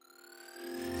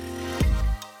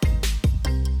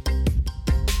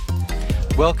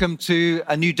Welcome to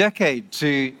a new decade,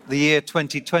 to the year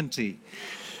 2020.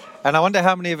 And I wonder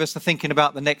how many of us are thinking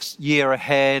about the next year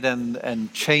ahead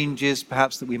and changes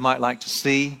perhaps that we might like to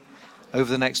see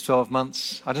over the next 12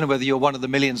 months. I don't know whether you're one of the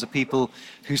millions of people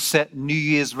who set New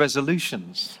Year's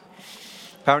resolutions.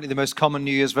 Apparently the most common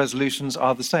New Year's resolutions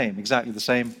are the same, exactly the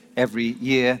same every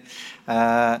year.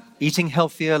 Eating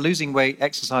healthier, losing weight,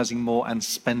 exercising more, and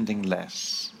spending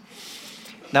less.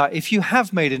 Now, if you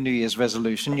have made a New Year's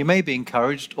resolution, you may be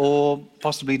encouraged or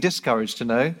possibly discouraged to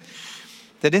know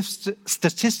that if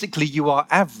statistically you are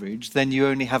average, then you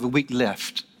only have a week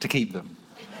left to keep them.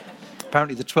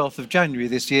 Apparently the 12th of January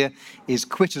this year is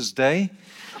Quitter's Day,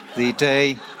 the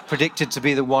day predicted to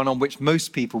be the one on which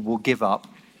most people will give up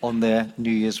on their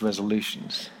New Year's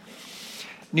resolutions.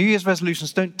 New Year's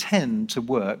resolutions don't tend to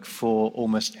work for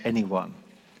almost anyone.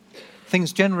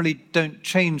 Things generally don't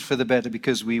change for the better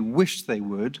because we wish they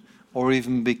would, or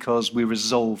even because we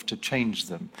resolve to change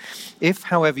them. If,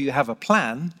 however, you have a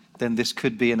plan, then this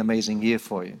could be an amazing year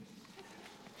for you.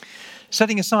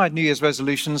 Setting aside New Year's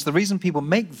resolutions, the reason people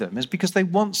make them is because they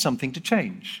want something to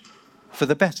change for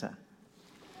the better.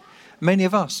 Many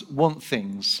of us want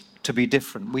things to be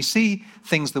different. We see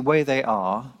things the way they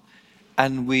are,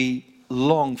 and we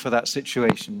long for that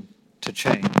situation to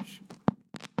change.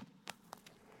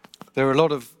 There are a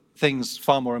lot of things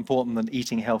far more important than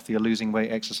eating healthier, losing weight,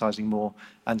 exercising more,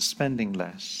 and spending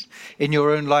less. In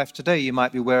your own life today, you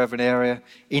might be aware of an area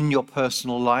in your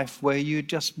personal life where you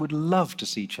just would love to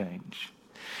see change.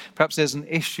 Perhaps there's an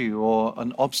issue or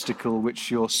an obstacle which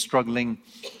you're struggling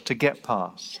to get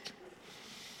past.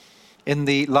 In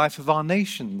the life of our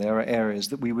nation, there are areas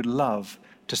that we would love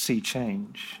to see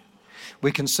change.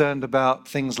 We're concerned about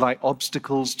things like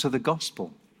obstacles to the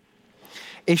gospel,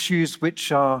 issues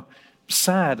which are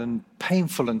sad and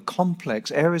painful and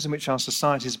complex, areas in which our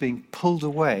society is being pulled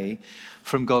away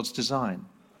from God's design.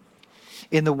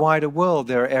 In the wider world,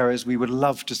 there are areas we would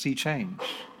love to see change.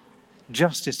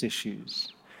 Justice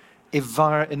issues,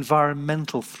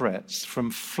 environmental threats,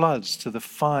 from floods to the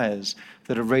fires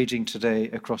that are raging today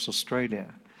across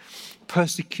Australia,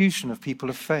 persecution of people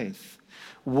of faith,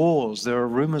 wars, there are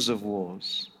rumors of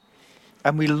wars,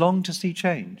 and we long to see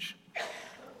change.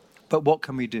 But what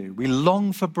can we do? We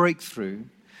long for breakthrough,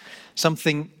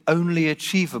 something only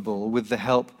achievable with the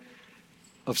help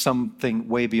of something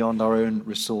way beyond our own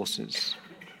resources.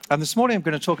 And this morning I'm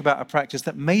going to talk about a practice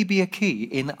that may be a key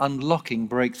in unlocking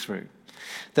breakthrough,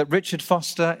 that Richard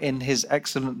Foster, in his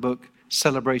excellent book,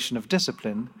 Celebration of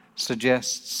Discipline,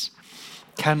 suggests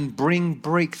can bring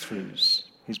breakthroughs.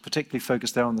 He's particularly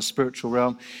focused there on the spiritual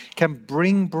realm, can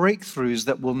bring breakthroughs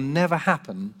that will never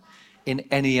happen in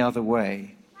any other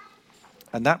way.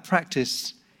 And that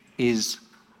practice is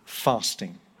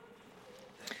fasting.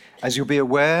 As you'll be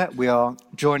aware, we are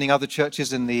joining other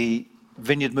churches in the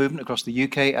Vineyard movement across the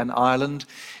UK and Ireland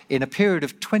in a period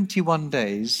of 21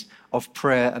 days of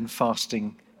prayer and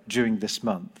fasting during this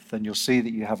month. And you'll see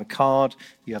that you have a card.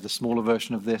 You have the smaller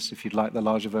version of this. If you'd like the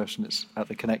larger version, it's at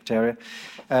the Connect area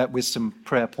with some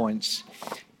prayer points.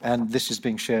 And this is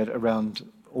being shared around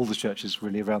all the churches,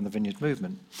 really, around the Vineyard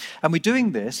movement. And we're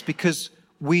doing this because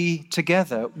we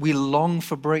long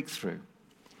for breakthrough.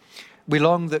 We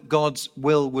long that God's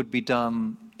will would be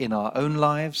done in our own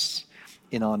lives,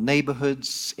 in our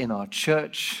neighborhoods, in our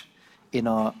church, in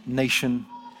our nation,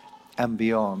 and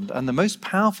beyond. And the most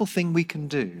powerful thing we can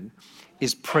do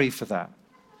is pray for that.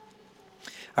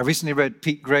 I recently read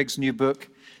Pete Greig's new book,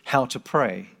 How to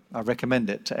Pray. I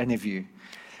recommend it to any of you.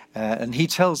 And he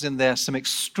tells in there some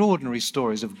extraordinary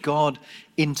stories of God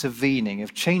intervening,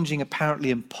 of changing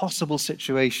apparently impossible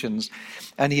situations.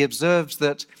 And he observes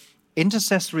that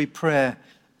intercessory prayer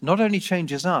not only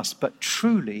changes us, but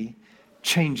truly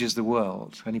changes the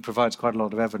world. And he provides quite a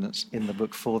lot of evidence in the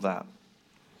book for that.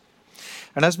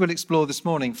 And as we'll explore this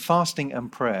morning, fasting and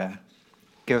prayer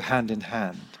go hand in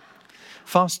hand.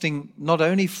 Fasting not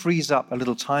only frees up a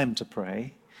little time to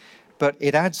pray, but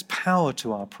it adds power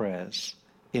to our prayers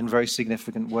in very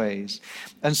significant ways.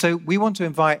 And so we want to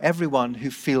invite everyone who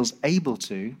feels able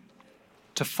to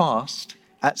fast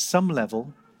at some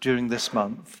level during this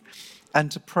month and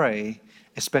to pray,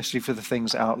 especially for the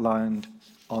things outlined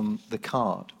on the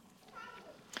card.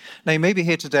 Now, you may be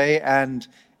here today and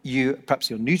perhaps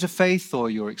you're new to faith, or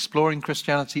you're exploring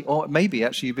Christianity, or maybe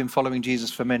actually you've been following Jesus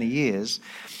for many years.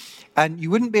 And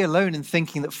you wouldn't be alone in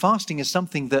thinking that fasting is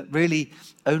something that really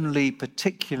only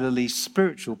particularly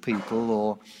spiritual people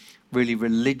or really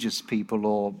religious people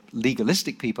or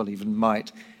legalistic people even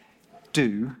might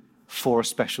do for a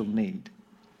special need.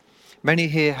 Many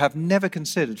here have never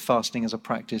considered fasting as a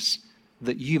practice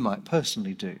that you might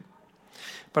personally do.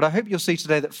 But I hope you'll see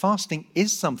today that fasting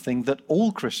is something that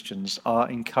all Christians are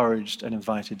encouraged and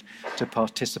invited to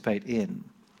participate in.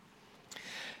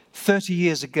 30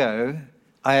 years ago,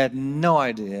 I had no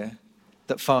idea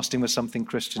that fasting was something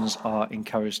Christians are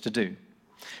encouraged to do,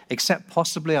 except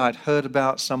possibly I'd heard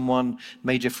about someone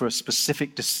major for a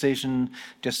specific decision,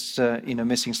 just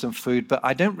missing some food, but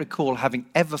I don't recall having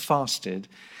ever fasted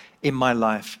in my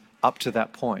life up to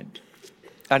that point.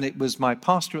 And it was my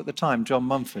pastor at the time, John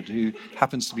Mumford, who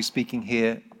happens to be speaking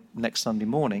here next Sunday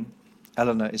morning.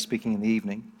 Eleanor is speaking in the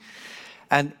evening.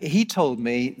 And he told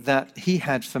me that he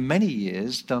had for many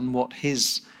years done what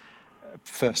his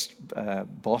first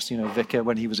boss, vicar,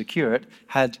 when he was a curate,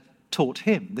 had taught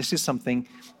him. This is something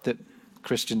that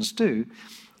Christians do,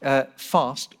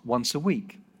 fast once a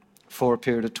week for a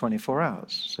period of 24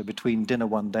 hours. So between dinner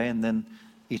one day and then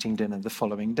eating dinner the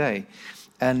following day.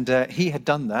 And he had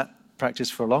done that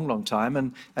practice for a long, long time.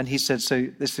 And he said, so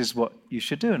this is what you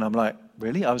should do. And I'm like,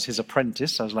 really? I was his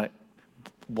apprentice. I was like,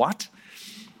 what?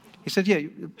 He said, yeah,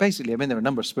 basically, there are a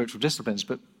number of spiritual disciplines,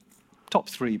 but top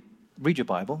 3, read your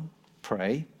Bible,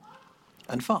 pray,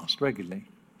 and fast regularly.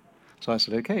 So I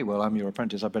said, okay, well, I'm your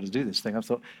apprentice. I better do this thing. I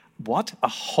thought, what? A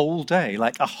whole day?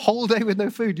 Like a whole day with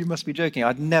no food? You must be joking.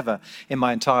 I'd never in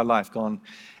my entire life gone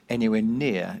anywhere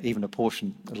near even a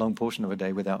long portion of a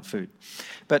day without food.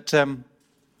 But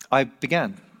I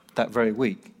began that very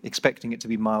week expecting it to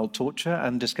be mild torture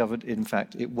and discovered, in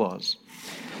fact, it was.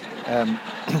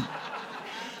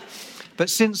 But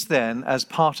since then, as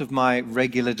part of my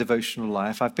regular devotional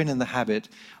life, I've been in the habit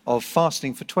of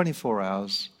fasting for 24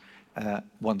 hours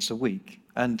once a week.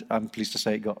 And I'm pleased to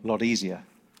say it got a lot easier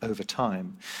over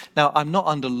time. Now, I'm not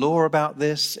under law about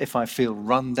this. If I feel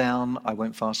run down, I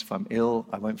won't fast. If I'm ill,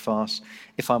 I won't fast.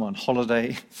 If I'm on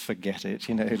holiday, forget it.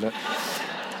 Look,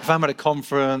 if I'm at a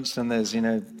conference and there's,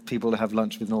 people to have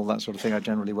lunch with and all that sort of thing, I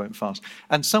generally won't fast.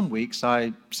 And some weeks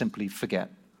I simply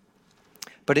forget.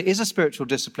 But it is a spiritual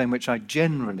discipline which I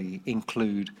generally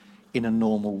include in a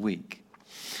normal week.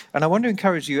 And I want to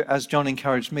encourage you, as John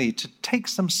encouraged me, to take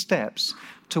some steps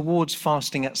towards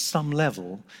fasting at some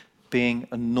level being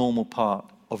a normal part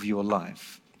of your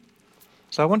life.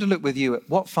 So I want to look with you at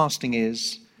what fasting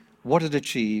is, what it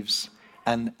achieves,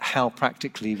 and how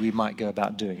practically we might go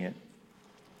about doing it.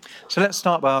 So let's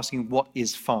start by asking, what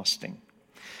is fasting?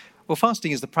 Well,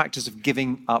 fasting is the practice of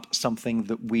giving up something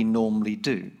that we normally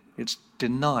do. It's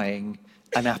denying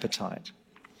an appetite.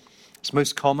 It's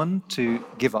most common to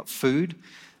give up food,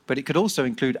 but it could also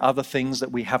include other things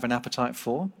that we have an appetite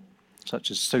for,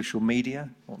 such as social media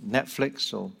or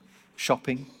Netflix or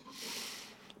shopping.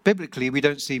 Biblically, we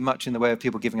don't see much in the way of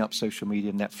people giving up social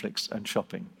media, Netflix, and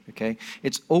shopping. Okay,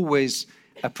 it's always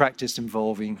a practice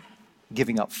involving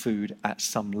giving up food at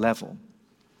some level.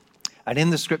 And in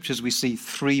the scriptures, we see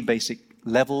 3 basic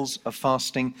levels of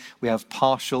fasting. We have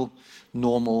partial,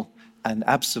 normal, and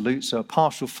absolute. So a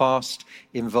partial fast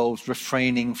involves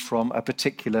refraining from a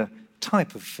particular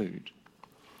type of food.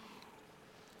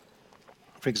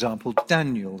 For example,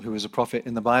 Daniel, who is a prophet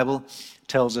in the Bible,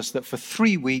 tells us that for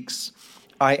 3 weeks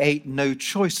I ate no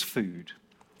choice food,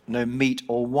 no meat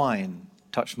or wine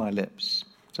touched my lips.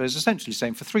 So it's essentially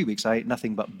saying for 3 weeks I ate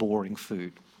nothing but boring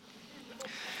food.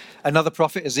 Another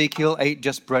prophet, Ezekiel, ate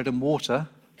just bread and water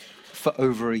for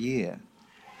over a year.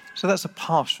 So that's a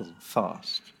partial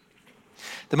fast.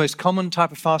 The most common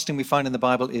type of fasting we find in the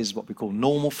Bible is what we call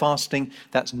normal fasting.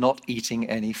 That's not eating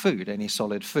any food, any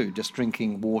solid food, just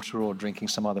drinking water or drinking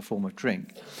some other form of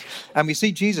drink. And we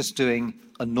see Jesus doing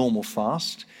a normal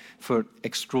fast for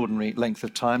extraordinary length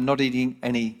of time, not eating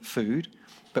any food,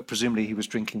 but presumably he was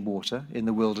drinking water in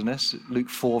the wilderness. Luke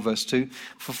 4, verse 2.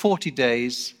 For 40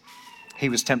 days, he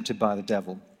was tempted by the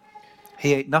devil.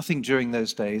 He ate nothing during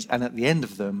those days, and at the end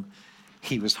of them,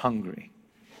 he was hungry.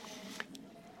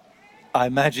 I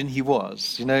imagine he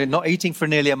was, not eating for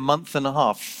nearly a month and a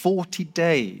half, 40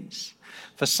 days.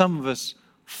 For some of us,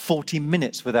 40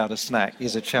 minutes without a snack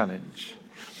is a challenge.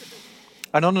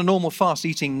 And on a normal fast,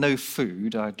 eating no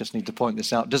food, I just need to point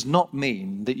this out, does not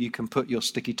mean that you can put your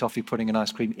sticky toffee pudding and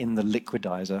ice cream in the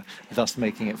liquidizer, thus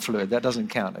making it fluid. That doesn't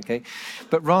count, okay?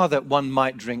 But rather, one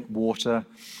might drink water,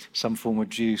 some form of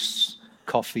juice,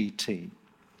 coffee, tea.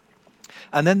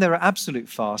 And then there are absolute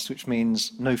fasts, which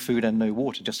means no food and no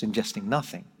water, just ingesting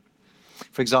nothing.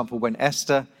 For example, when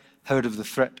Esther heard of the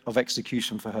threat of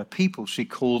execution for her people, she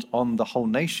called on the whole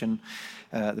nation,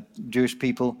 the Jewish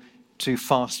people, to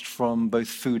fast from both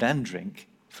food and drink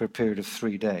for a period of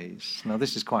 3 days. Now,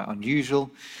 this is quite unusual,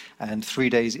 and 3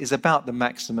 days is about the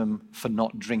maximum for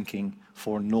not drinking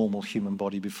for a normal human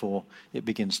body before it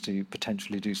begins to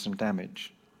potentially do some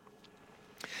damage.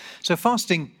 So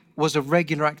fasting was a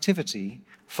regular activity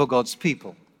for God's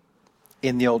people.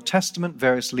 In the Old Testament,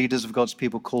 various leaders of God's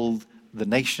people called the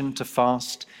nation to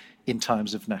fast in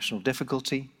times of national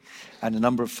difficulty, and a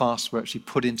number of fasts were actually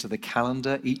put into the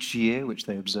calendar each year, which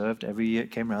they observed. Every year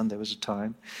it came around, there was a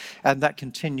time. And that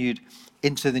continued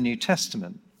into the New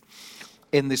Testament.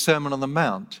 In the Sermon on the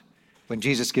Mount, when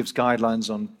Jesus gives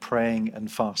guidelines on praying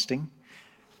and fasting,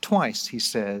 twice he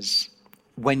says,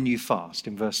 when you fast,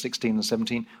 in verse 16 and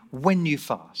 17, when you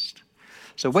fast.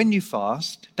 So when you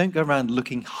fast, don't go around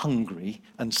looking hungry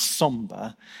and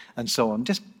somber and so on.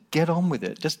 Just get on with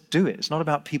it. Just do it. It's not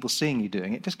about people seeing you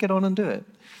doing it. Just get on and do it.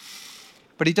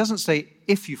 But he doesn't say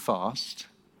if you fast.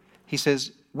 He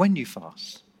says when you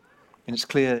fast. And it's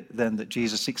clear then that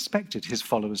Jesus expected his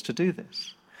followers to do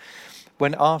this.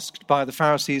 When asked by the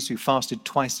Pharisees, who fasted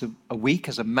twice a week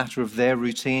as a matter of their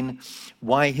routine,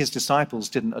 why his disciples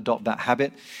didn't adopt that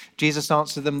habit, Jesus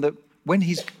answered them that when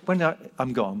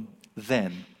I'm gone,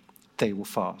 then they will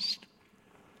fast.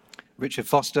 Richard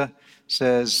Foster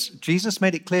says, Jesus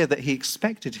made it clear that he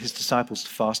expected his disciples to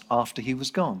fast after he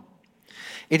was gone.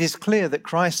 It is clear that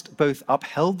Christ both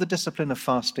upheld the discipline of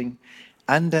fasting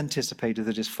and anticipated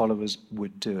that his followers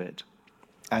would do it.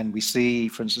 And we see,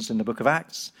 for instance, in the book of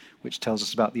Acts, which tells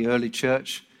us about the early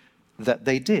church, that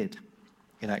they did.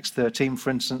 In Acts 13, for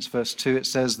instance, verse 2, it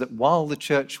says that while the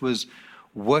church was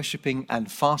worshipping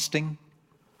and fasting,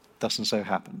 thus and so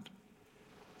happened.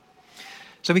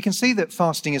 So we can see that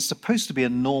fasting is supposed to be a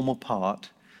normal part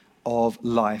of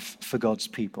life for God's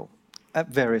people at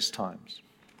various times.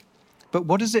 But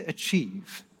what does it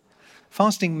achieve?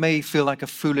 Fasting may feel like a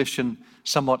foolish and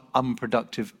somewhat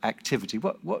unproductive activity.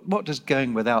 What does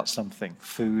going without something,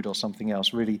 food or something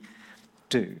else, really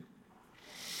do?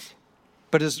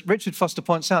 But as Richard Foster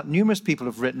points out, numerous people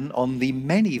have written on the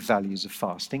many values of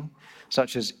fasting,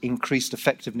 such as increased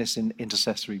effectiveness in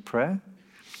intercessory prayer,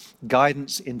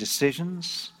 guidance in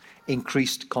decisions,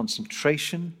 increased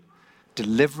concentration,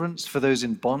 deliverance for those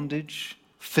in bondage,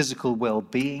 physical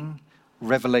well-being,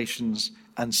 revelations,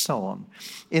 and so on.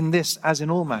 In this, as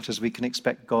in all matters, we can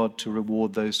expect God to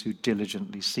reward those who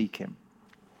diligently seek him.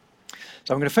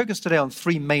 So I'm going to focus today on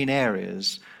three main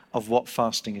areas of what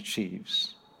fasting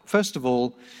achieves. First of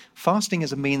all, fasting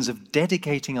is a means of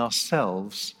dedicating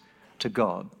ourselves to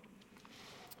God.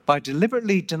 By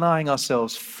deliberately denying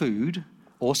ourselves food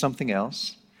or something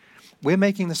else, we're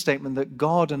making the statement that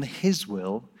God and his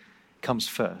will comes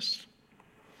first.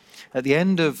 At the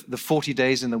end of the 40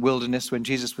 days in the wilderness, when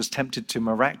Jesus was tempted to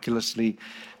miraculously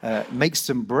make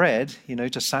some bread,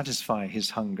 to satisfy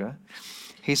his hunger,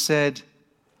 he said,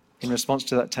 in response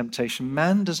to that temptation,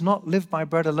 man does not live by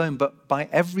bread alone, but by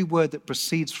every word that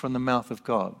proceeds from the mouth of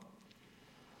God.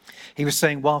 He was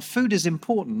saying, while food is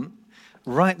important,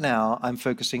 right now I'm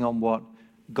focusing on what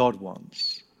God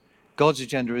wants. God's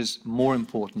agenda is more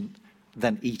important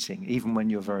than eating, even when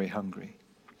you're very hungry.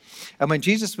 And when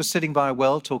Jesus was sitting by a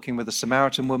well talking with a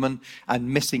Samaritan woman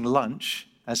and missing lunch,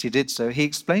 as he did so, he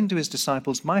explained to his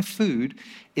disciples, my food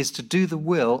is to do the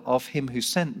will of him who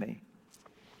sent me.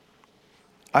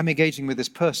 I'm engaging with this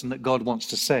person that God wants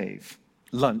to save.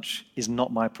 Lunch is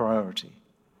not my priority.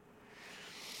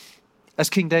 As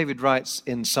King David writes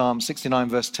in Psalm 69,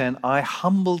 verse 10, I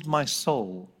humbled my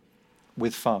soul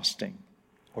with fasting.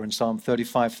 Or in Psalm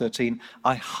 35:13,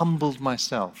 I humbled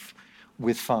myself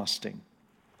with fasting.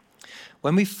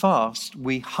 When we fast,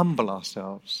 we humble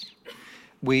ourselves.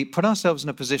 We put ourselves in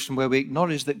a position where we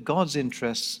acknowledge that God's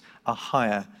interests are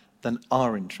higher than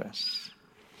our interests.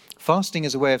 Fasting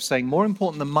is a way of saying, more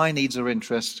important than my needs or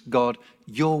interests, God,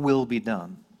 your will be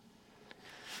done.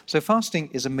 So fasting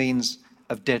is a means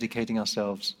of dedicating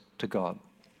ourselves to God.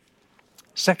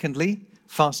 Secondly,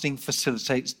 fasting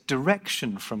facilitates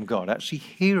direction from God, actually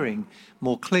hearing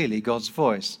more clearly God's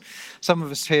voice. Some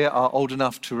of us here are old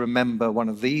enough to remember one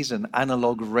of these, an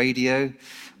analog radio,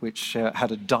 which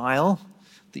had a dial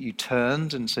that you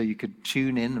turned, and so you could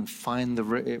tune in and find the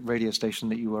radio station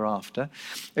that you were after.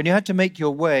 And you had to make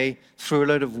your way through a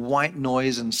load of white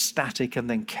noise and static, and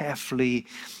then carefully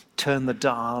turn the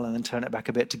dial and then turn it back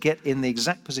a bit to get in the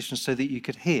exact position so that you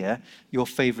could hear your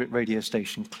favorite radio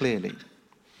station clearly.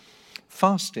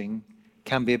 Fasting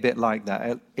can be a bit like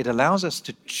that. It allows us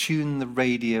to tune the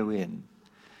radio in,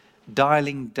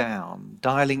 dialing down,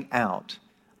 dialing out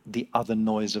the other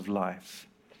noise of life,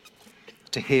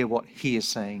 to hear what he is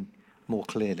saying more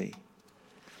clearly.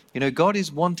 God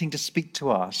is wanting to speak to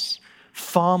us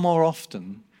far more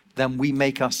often than we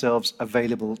make ourselves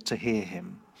available to hear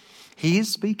him. He is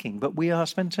speaking, but we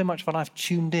spend so much of our life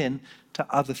tuned in to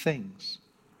other things.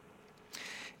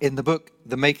 In the book,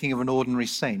 The Making of an Ordinary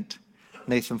Saint,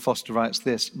 Nathan Foster writes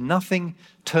this: nothing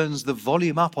turns the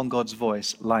volume up on God's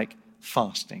voice like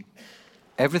fasting.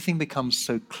 Everything becomes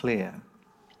so clear.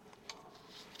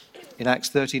 In Acts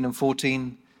 13 and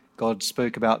 14, God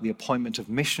spoke about the appointment of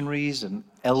missionaries and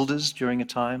elders during a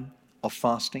time of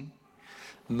fasting.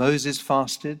 Moses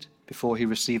fasted before he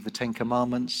received the Ten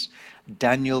Commandments.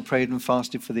 Daniel prayed and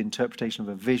fasted for the interpretation of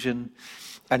a vision.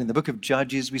 And in the book of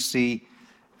Judges, we see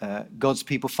God's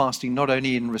people fasting not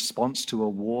only in response to a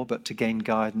war, but to gain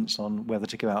guidance on whether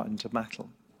to go out into battle.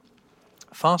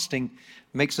 Fasting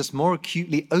makes us more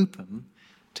acutely open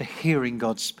to hearing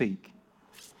God speak.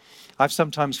 I've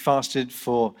sometimes fasted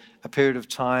for a period of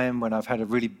time when I've had a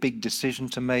really big decision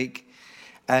to make,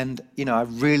 and I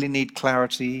really need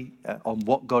clarity on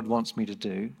what God wants me to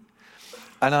do.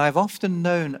 And I've often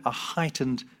known a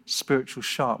heightened spiritual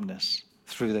sharpness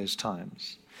through those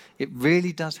times. It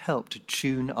really does help to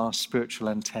tune our spiritual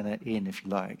antenna in, if you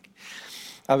like.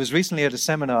 I was recently at a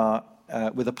seminar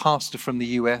with a pastor from the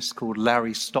US called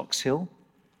Larry Stockshill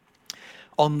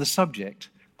on the subject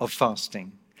of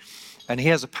fasting. And he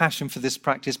has a passion for this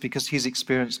practice because he's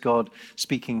experienced God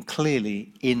speaking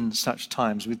clearly in such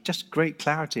times with just great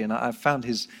clarity. And I found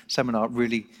his seminar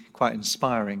really quite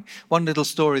inspiring. One little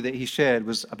story that he shared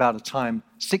was about a time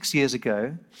 6 years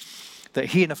ago that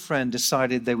he and a friend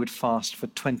decided they would fast for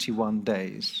 21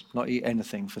 days, not eat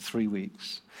anything for 3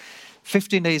 weeks.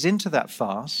 15 days into that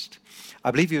fast,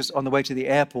 I believe he was on the way to the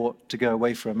airport to go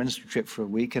away for a ministry trip for a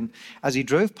week. And as he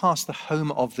drove past the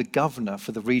home of the governor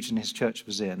for the region his church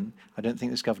was in, I don't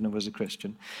think this governor was a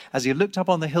Christian, as he looked up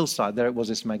on the hillside, there it was,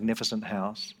 this magnificent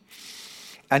house.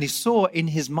 And he saw in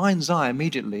his mind's eye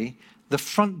immediately the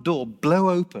front door blow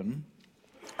open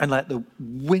and like the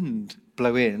wind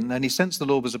blow in. And he sensed the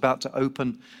Lord was about to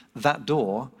open that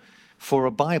door for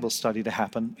a Bible study to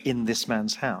happen in this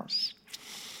man's house.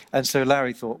 And so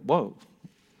Larry thought, whoa,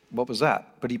 what was that?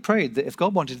 But he prayed that if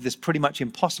God wanted this pretty much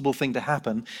impossible thing to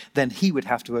happen, then he would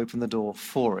have to open the door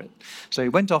for it. So he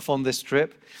went off on this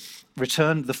trip,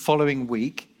 returned the following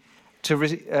week to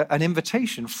an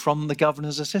invitation from the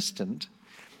governor's assistant,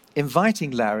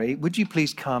 inviting Larry, would you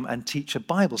please come and teach a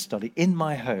Bible study in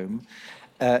my home,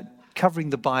 covering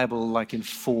the Bible like in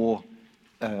 4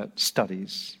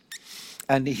 studies.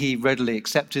 And he readily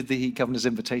accepted the governor's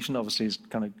invitation. Obviously, he's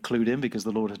kind of clued in because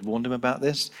the Lord had warned him about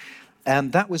this.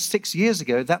 And that was 6 years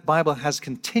ago. That Bible has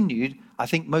continued, I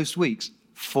think, most weeks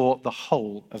for the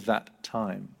whole of that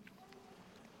time.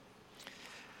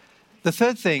 The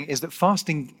third thing is that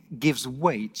fasting gives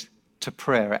weight to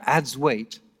prayer. It adds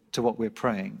weight to what we're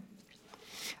praying.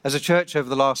 As a church, over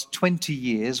the last 20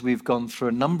 years, we've gone through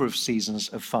a number of seasons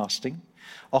of fasting,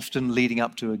 often leading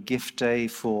up to a gift day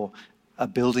for a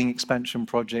building expansion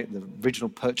project, the original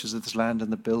purchase of this land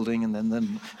and the building, and then the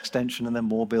extension, and then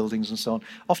more buildings and so on.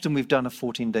 Often we've done a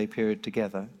 14-day period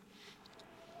together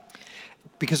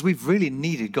because we've really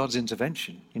needed God's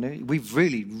intervention. We've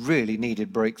really, really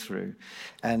needed breakthrough,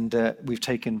 and we've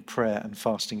taken prayer and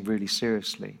fasting really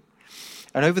seriously.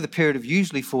 And over the period of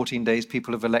usually 14 days,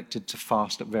 people have elected to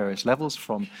fast at various levels,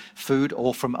 from food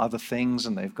or from other things,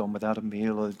 and they've gone without a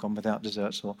meal or they've gone without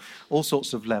desserts, or all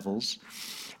sorts of levels.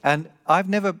 And I've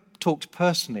never talked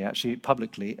personally, actually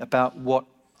publicly, about what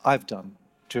I've done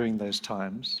during those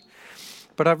times.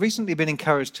 But I've recently been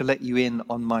encouraged to let you in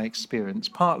on my experience,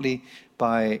 partly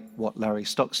by what Larry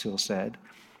Stockshill said,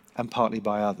 and partly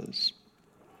by others.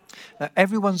 Now,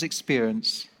 everyone's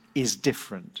experience is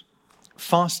different.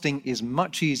 Fasting is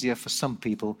much easier for some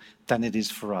people than it is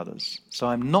for others. So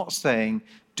I'm not saying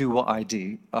do what I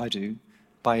do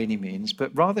by any means,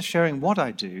 but rather sharing what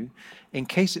I do in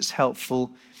case it's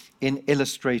helpful in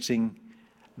illustrating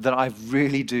that I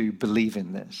really do believe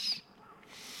in this.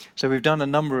 So we've done a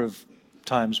number of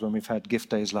times when we've had gift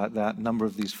days like that, a number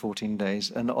of these 14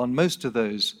 days, and on most of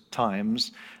those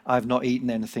times, I've not eaten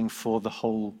anything for the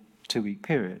whole 2-week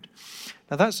period.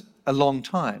 Now that's a long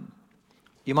time.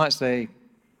 You might say,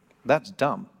 that's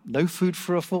dumb. No food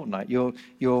for a fortnight.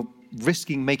 You're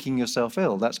risking making yourself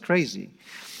ill. That's crazy.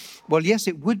 Well, yes,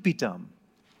 it would be dumb,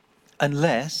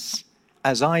 unless,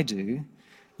 as I do,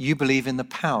 you believe in the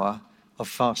power of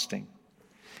fasting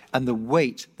and the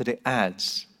weight that it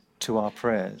adds to our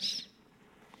prayers.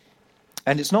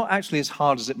 And it's not actually as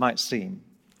hard as it might seem.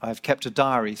 I've kept a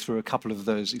diary through a couple of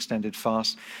those extended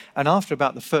fasts, and after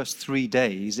about the first 3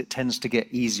 days, it tends to get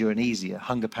easier and easier.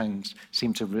 Hunger pangs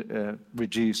seem to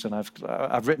reduce, and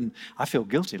I've written, I feel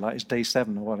guilty, like it's day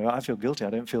 7 or whatever. I feel guilty,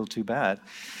 I don't feel too bad.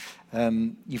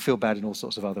 You feel bad in all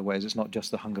sorts of other ways. It's not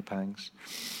just the hunger pangs.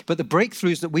 But the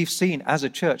breakthroughs that we've seen as a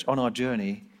church on our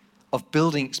journey of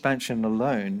building expansion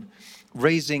alone,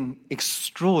 raising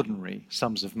extraordinary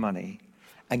sums of money,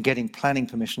 and getting planning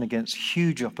permission against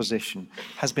huge opposition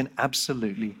has been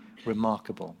absolutely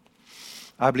remarkable.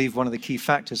 I believe one of the key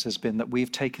factors has been that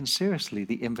we've taken seriously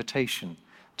the invitation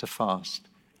to fast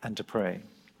and to pray.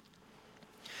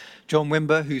 John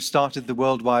Wimber, who started the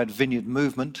worldwide Vineyard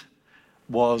movement,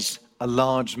 was a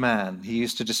large man. He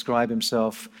used to describe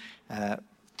himself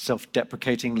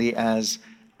self-deprecatingly as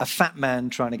a fat man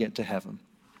trying to get to heaven.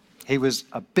 He was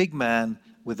a big man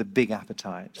with a big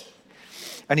appetite.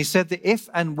 And he said that if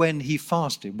and when he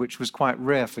fasted, which was quite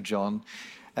rare for John,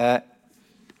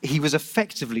 he was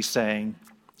effectively saying,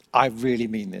 I really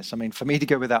mean this. I mean, for me to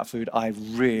go without food, I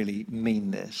really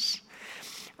mean this.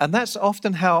 And that's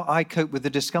often how I cope with the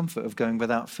discomfort of going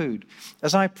without food.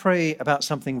 As I pray about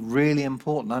something really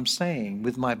important, I'm saying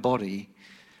with my body,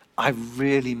 I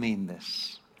really mean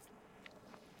this.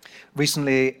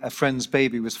 Recently, a friend's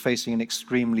baby was facing an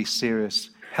extremely serious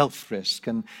health risk.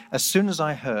 And as soon as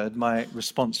I heard, my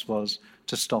response was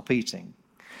to stop eating.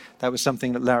 That was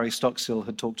something that Larry Stockstill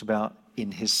had talked about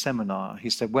in his seminar. He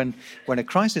said, when a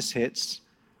crisis hits,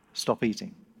 stop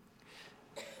eating.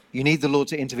 You need the Lord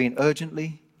to intervene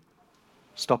urgently,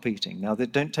 stop eating. Now,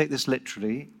 don't take this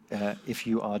literally if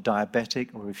you are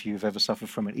diabetic or if you've ever suffered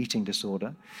from an eating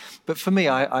disorder. But for me,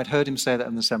 I'd heard him say that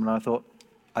in the seminar. I thought,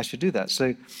 I should do that.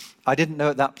 So I didn't know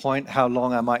at that point how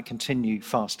long I might continue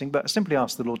fasting, but I simply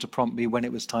asked the Lord to prompt me when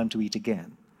it was time to eat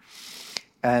again.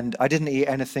 And I didn't eat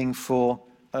anything for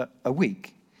a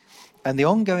week. And the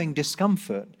ongoing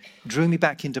discomfort drew me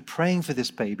back into praying for this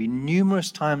baby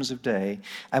numerous times of day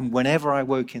and whenever I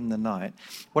woke in the night.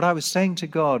 What I was saying to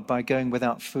God by going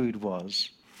without food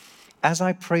was, as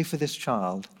I pray for this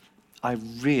child, I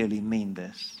really mean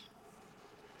this.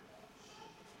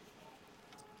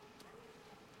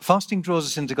 Fasting draws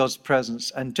us into God's presence,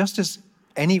 and just as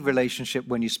any relationship,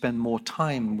 when you spend more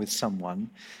time with someone,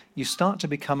 you start to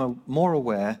become more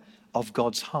aware of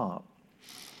God's heart.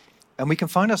 And we can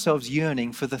find ourselves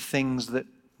yearning for the things that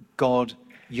God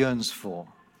yearns for.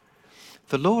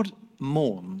 The Lord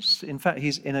mourns. In fact,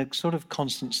 he's in a sort of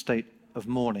constant state of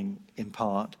mourning, in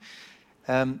part.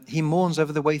 He mourns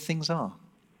over the way things are.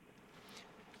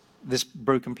 This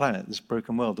broken planet, this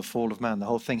broken world, the fall of man, the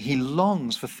whole thing. He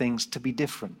longs for things to be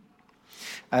different.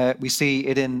 We see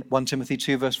it in 1 Timothy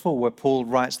 2 verse 4, where Paul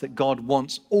writes that God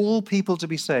wants all people to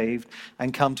be saved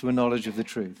and come to a knowledge of the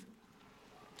truth.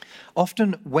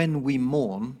 Often when we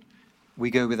mourn, we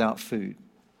go without food.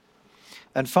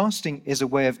 And fasting is a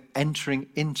way of entering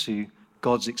into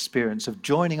God's experience, of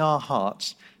joining our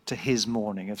hearts to his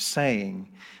mourning, of saying,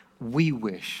 we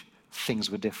wish things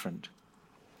were different.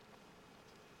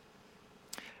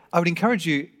 I would encourage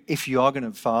you, if you are going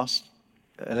to fast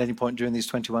at any point during these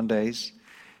 21 days,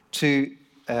 to,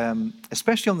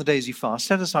 especially on the days you fast,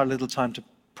 set aside a little time to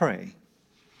pray.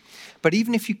 But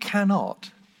even if you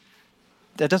cannot,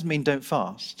 that doesn't mean don't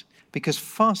fast, because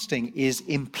fasting is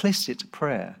implicit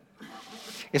prayer.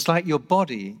 It's like your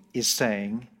body is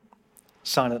saying,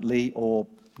 silently or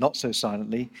not so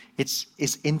silently, it's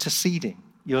interceding.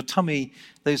 Your tummy,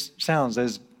 those sounds,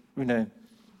 those,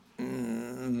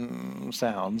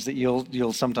 sounds that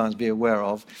you'll sometimes be aware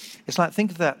of. It's like,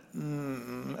 think of that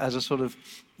as a sort of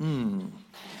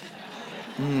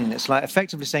It's like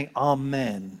effectively saying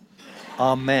amen,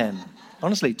 amen.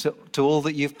 Honestly, to all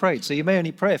that you've prayed. So you may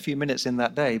only pray a few minutes in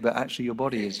that day, but actually your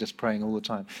body is just praying all the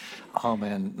time.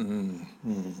 Amen.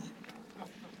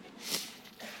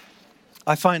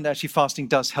 I find actually fasting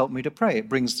does help me to pray. It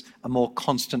brings a more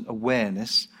constant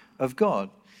awareness of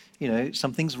God.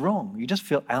 Something's wrong. You just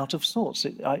feel out of sorts.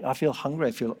 I feel hungry.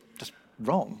 I feel just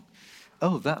wrong.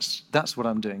 Oh, that's what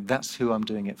I'm doing. That's who I'm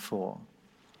doing it for.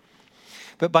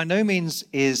 But by no means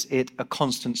is it a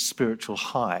constant spiritual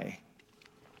high.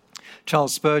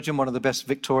 Charles Spurgeon, one of the best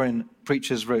Victorian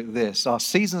preachers, wrote this: our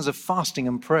seasons of fasting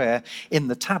and prayer in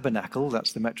the Tabernacle,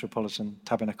 that's the Metropolitan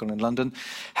Tabernacle in London,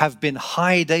 have been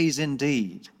high days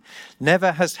indeed.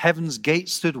 Never has heaven's gate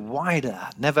stood wider.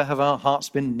 Never have our hearts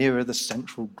been nearer the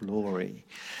central glory.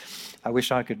 I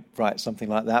wish I could write something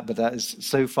like that, but that is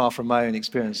so far from my own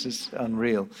experience. It's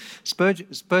unreal.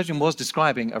 Spurgeon was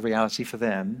describing a reality for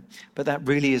them, but that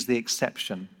really is the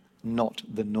exception, not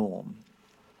the norm.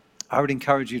 I would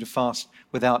encourage you to fast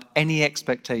without any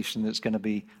expectation that it's going to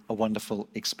be a wonderful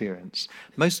experience.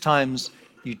 Most times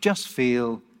you just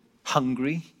feel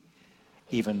hungry,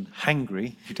 even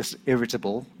hangry, you're just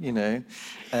irritable,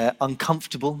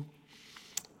 uncomfortable.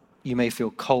 You may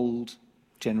feel cold.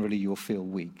 Generally, you'll feel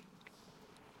weak.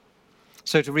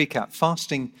 So to recap,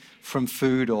 fasting from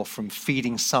food or from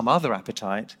feeding some other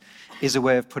appetite is a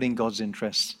way of putting God's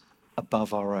interests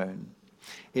above our own.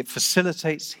 It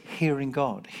facilitates hearing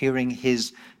God, hearing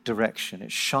his direction.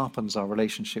 It sharpens our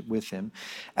relationship with him,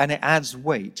 and it adds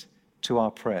weight to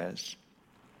our prayers.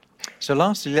 So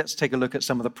lastly, let's take a look at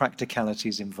some of the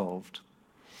practicalities involved.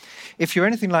 If you're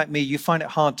anything like me, you find it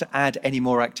hard to add any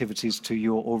more activities to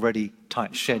your already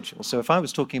tight schedule. So if I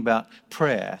was talking about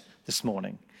prayer this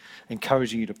morning,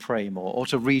 encouraging you to pray more or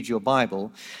to read your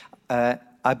Bible,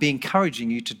 I'd be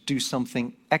encouraging you to do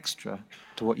something extra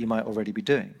to what you might already be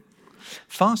doing.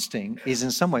 Fasting is in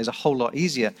some ways a whole lot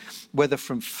easier, whether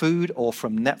from food or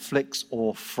from Netflix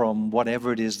or from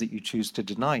whatever it is that you choose to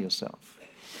deny yourself.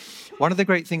 One of the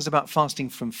great things about fasting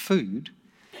from food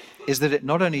is that it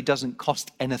not only doesn't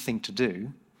cost anything to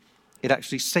do, it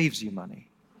actually saves you money.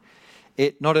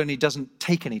 It not only doesn't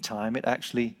take any time, it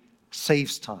actually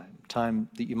saves time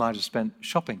that you might have spent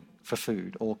shopping for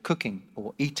food or cooking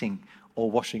or eating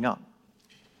or washing up.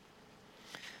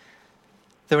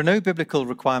 There are no biblical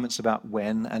requirements about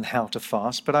when and how to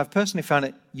fast, but I've personally found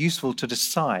it useful to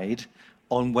decide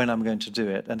on when I'm going to do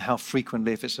it and how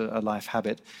frequently, if it's a life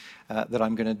habit, that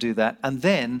I'm going to do that. And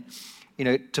then,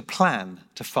 to plan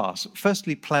to fast.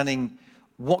 Firstly, planning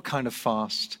what kind of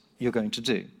fast you're going to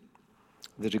do.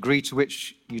 The degree to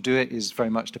which you do it is very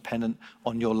much dependent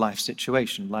on your life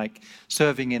situation, like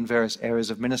serving in various areas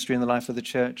of ministry in the life of the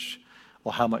church,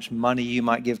 or how much money you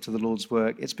might give to the Lord's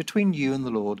work. It's between you and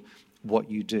the Lord what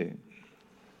you do.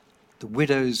 The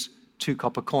widow's 2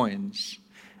 copper coins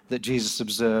that Jesus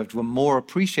observed were more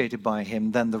appreciated by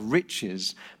him than the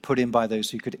riches put in by those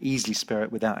who could easily spare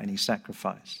it without any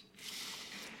sacrifice.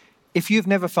 If you've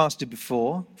never fasted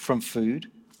before from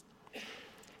food,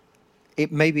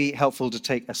 it may be helpful to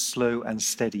take a slow and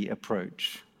steady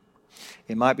approach.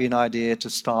 It might be an idea to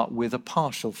start with a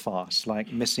partial fast,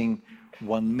 like missing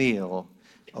one meal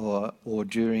or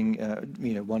during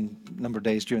one number of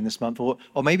days during this month, or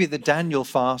maybe the Daniel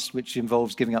fast, which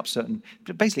involves giving up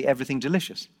basically everything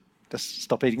delicious. Just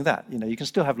stop eating that. You can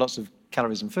still have lots of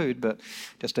calories in food, but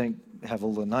just don't have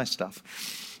all the nice stuff.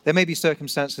 There may be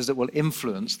circumstances that will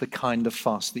influence the kind of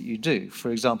fast that you do.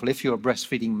 For example, if you're a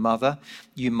breastfeeding mother,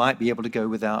 you might be able to go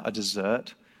without a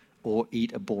dessert or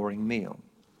eat a boring meal.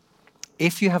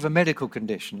 If you have a medical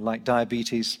condition like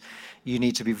diabetes, you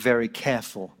need to be very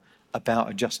careful about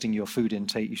adjusting your food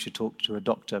intake. You should talk to a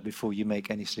doctor before you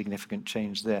make any significant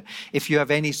change there. If you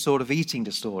have any sort of eating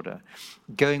disorder,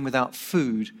 going without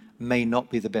food may not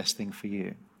be the best thing for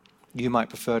you. You might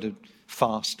prefer to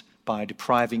fast by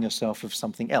depriving yourself of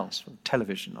something else, from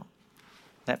television or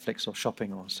Netflix or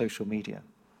shopping or social media.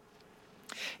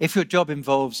 If your job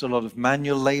involves a lot of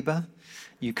manual labor,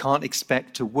 you can't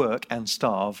expect to work and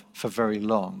starve for very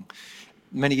long.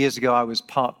 Many years ago, I was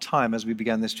part-time as we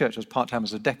began this church. I was part-time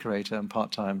as a decorator and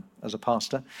part-time as a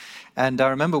pastor. And I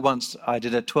remember once I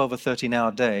did a 12 or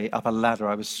 13-hour day up a ladder.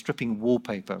 I was stripping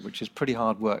wallpaper, which is pretty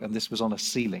hard work, and this was on a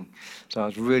ceiling. So I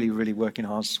was really, really working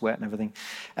hard, sweat and everything.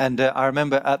 And I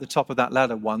remember at the top of that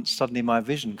ladder once, suddenly my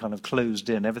vision kind of closed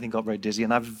in. Everything got very dizzy,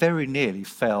 and I very nearly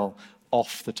fell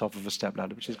off the top of a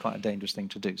stepladder, which is quite a dangerous thing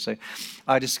to do. So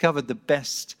I discovered the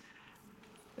best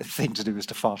thing to do is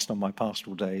to fast on my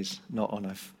pastoral days, not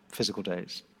on physical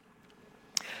days.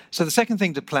 So the second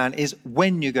thing to plan is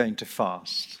when you're going to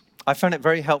fast. I found it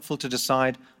very helpful to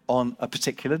decide on a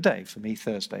particular day, for me,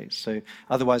 Thursdays. So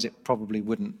otherwise it probably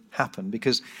wouldn't happen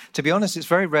because, to be honest, it's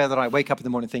very rare that I wake up in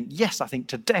the morning and think, yes, I think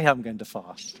today I'm going to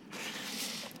fast.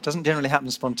 It doesn't generally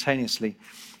happen spontaneously.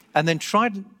 And then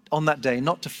try on that day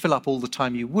not to fill up all the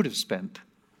time you would have spent,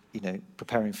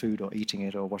 preparing food or eating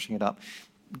it or washing it up.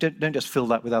 Don't just fill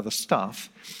that with other stuff,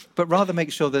 but rather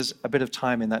make sure there's a bit of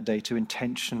time in that day to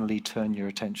intentionally turn your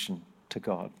attention to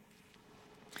God.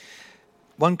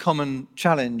 One common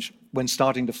challenge when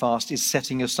starting to fast is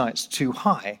setting your sights too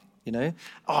high.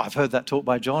 I've heard that taught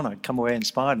by John. I'd come away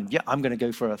inspired and I'm going to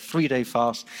go for a 3-day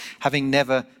fast, having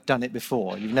never done it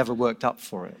before. You've never worked up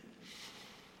for it.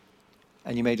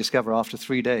 And you may discover after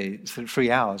 3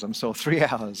 hours,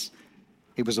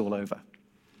 it was all over.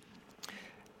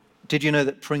 Did you know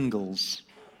that Pringles,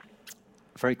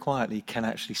 very quietly, can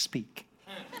actually speak?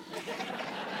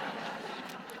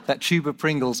 That tube of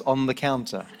Pringles on the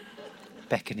counter,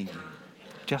 beckoning you.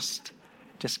 Just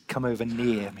come over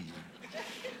near me.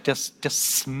 Just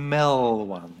smell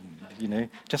one,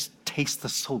 Just taste the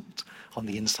salt on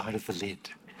the inside of the lid.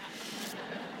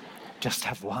 Just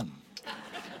have one.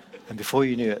 And before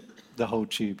you knew it, the whole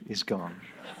tube is gone.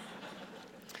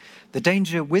 The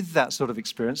danger with that sort of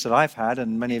experience that I've had,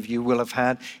 and many of you will have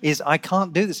had, is I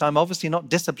can't do this. I'm obviously not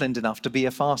disciplined enough to be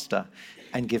a faster,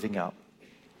 and giving up.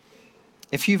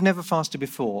 If you've never fasted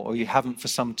before, or you haven't for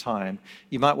some time,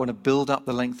 you might want to build up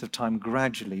the length of time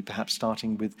gradually, perhaps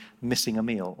starting with missing a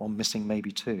meal or missing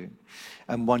maybe two.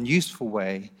 And one useful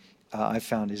way I've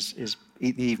found is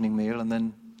eat the evening meal and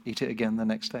then eat it again the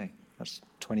next day. That's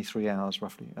 23 hours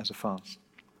roughly as a fast.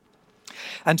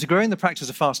 And to grow in the practice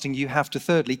of fasting, you have to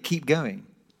thirdly keep going.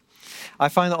 I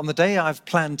find that on the day I've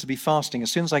planned to be fasting,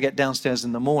 as soon as I get downstairs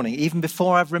in the morning, even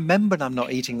before I've remembered I'm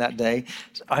not eating that day,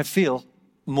 I feel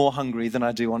more hungry than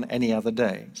I do on any other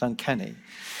day. It's uncanny.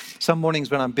 Some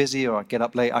mornings when I'm busy or I get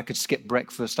up late, I could skip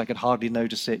breakfast. I could hardly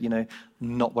notice it,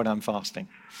 not when I'm fasting.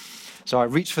 So I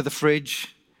reach for the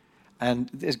fridge, and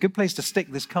a good place to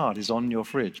stick this card is on your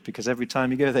fridge, because every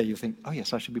time you go there, you think, oh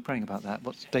yes, I should be praying about that.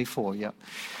 What's day 4? Yeah.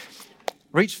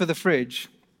 Reach for the fridge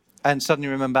and suddenly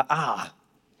remember,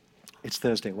 it's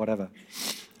Thursday, whatever.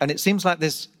 And it seems like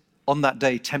there's, on that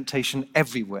day, temptation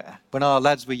everywhere. When our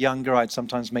lads were younger, I'd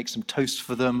sometimes make some toast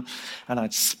for them, and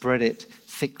I'd spread it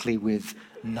thickly with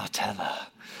Nutella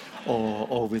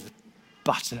or with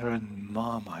butter and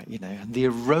Marmite, and the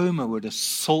aroma would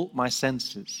assault my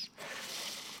senses.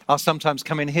 I'll sometimes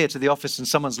come in here to the office and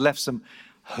someone's left some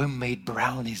homemade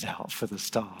brownies out for the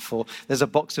staff, or there's a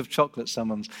box of chocolate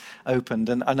someone's opened,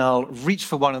 and I'll reach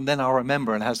for one and then I'll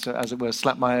remember and has to, as it were,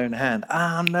 slap my own hand.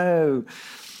 No.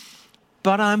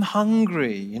 But I'm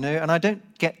hungry, and I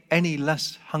don't get any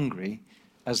less hungry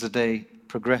as the day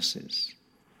progresses.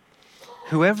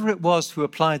 Whoever it was who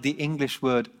applied the English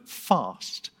word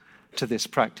fast to this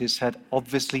practice had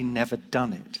obviously never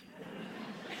done it.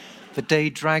 The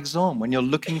day drags on when you're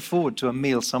looking forward to a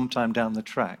meal sometime down the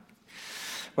track.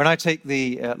 When I take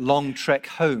the long trek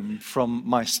home from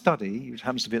my study, which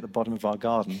happens to be at the bottom of our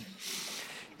garden,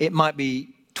 it might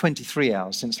be 23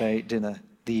 hours since I ate dinner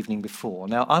the evening before.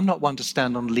 Now, I'm not one to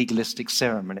stand on legalistic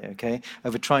ceremony, okay,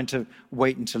 over trying to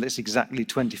wait until it's exactly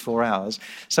 24 hours.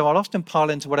 So I'll often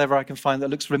pile into whatever I can find that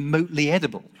looks remotely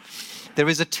edible. There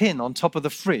is a tin on top of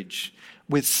the fridge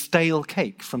with stale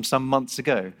cake from some months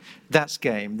ago. That's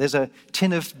game. There's a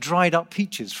tin of dried up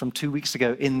peaches from 2 weeks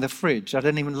ago in the fridge. I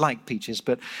don't even like peaches,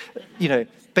 but,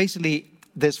 basically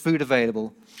there's food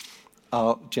available.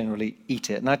 I'll generally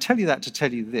eat it. And I tell you that to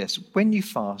tell you this. When you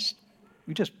fast,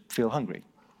 you just feel hungry.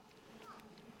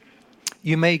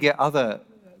 You may get other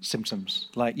symptoms,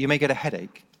 like you may get a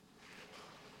headache.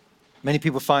 Many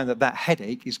people find that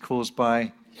headache is caused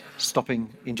by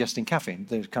stopping ingesting caffeine.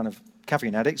 They're kind of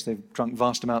caffeine addicts. They've drunk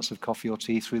vast amounts of coffee or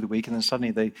tea through the week, and then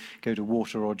suddenly they go to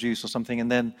water or juice or something,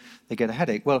 and then they get a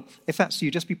headache. Well, if that's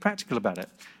you, just be practical about it.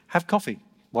 Have coffee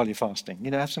while you're fasting.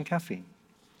 Have some caffeine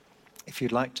if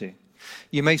you'd like to.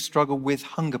 You may struggle with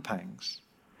hunger pangs.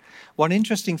 One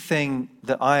interesting thing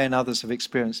that I and others have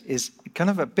experienced is kind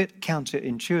of a bit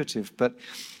counterintuitive, but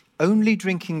only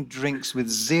drinking drinks with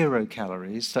 0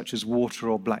 calories, such as water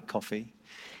or black coffee,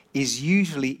 is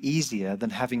usually easier than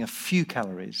having a few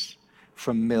calories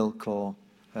from milk or,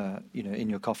 in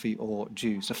your coffee or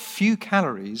juice. A few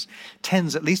calories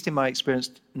tends, at least in my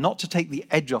experience, not to take the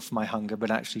edge off my hunger,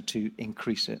 but actually to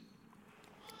increase it.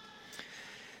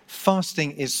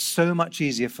 Fasting is so much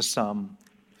easier for some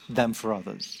than for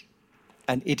others.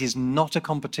 And it is not a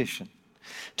competition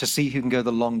to see who can go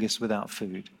the longest without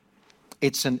food.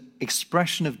 It's an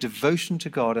expression of devotion to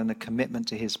God and a commitment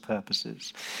to his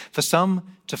purposes. For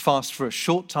some, to fast for a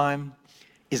short time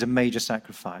is a major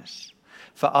sacrifice.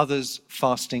 For others,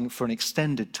 fasting for an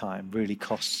extended time really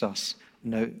costs us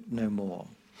no more.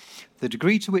 The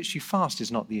degree to which you fast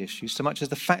is not the issue, so much as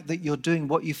the fact that you're doing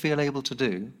what you feel able to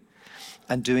do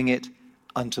and doing it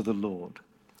unto the Lord.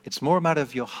 It's more a matter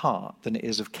of your heart than it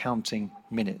is of counting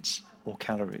minutes or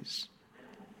calories.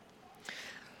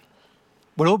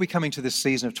 We'll all be coming to this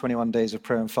season of 21 days of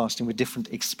prayer and fasting with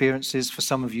different experiences. For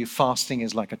some of you, fasting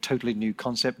is like a totally new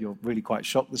concept. You're really quite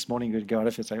shocked this morning. You're going to go out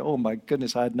of it and say, oh my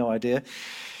goodness, I had no idea.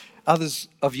 Others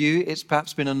of you, it's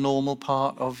perhaps been a normal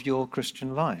part of your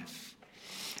Christian life.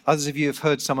 Others of you have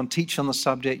heard someone teach on the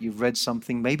subject. You've read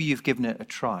something. Maybe you've given it a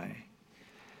try.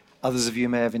 Others of you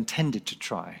may have intended to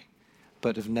try,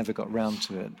 but have never got round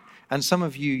to it. And some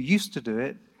of you used to do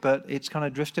it, but it's kind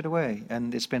of drifted away,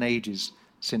 and it's been ages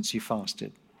since you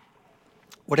fasted.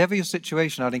 Whatever your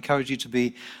situation, I'd encourage you to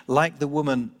be like the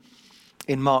woman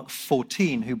in Mark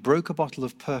 14 who broke a bottle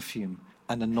of perfume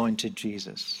and anointed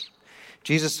Jesus.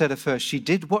 Jesus said of her, she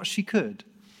did what she could,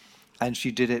 and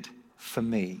she did it for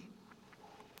me.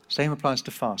 Same applies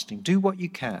to fasting. Do what you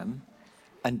can,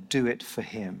 and do it for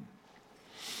him.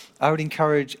 I would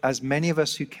encourage as many of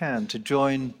us who can to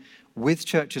join with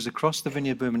churches across the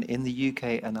Vineyard Movement in the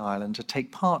UK and Ireland to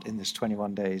take part in this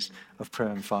 21 days of prayer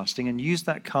and fasting, and use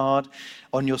that card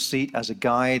on your seat as a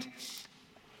guide.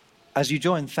 as you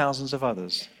join thousands of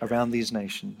others around these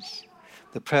nations.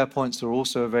 The prayer points are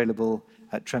also available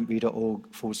at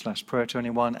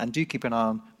trentv.org/prayer21, and do keep an eye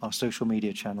on our social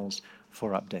media channels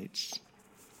for updates.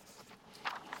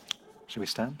 Shall we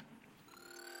stand?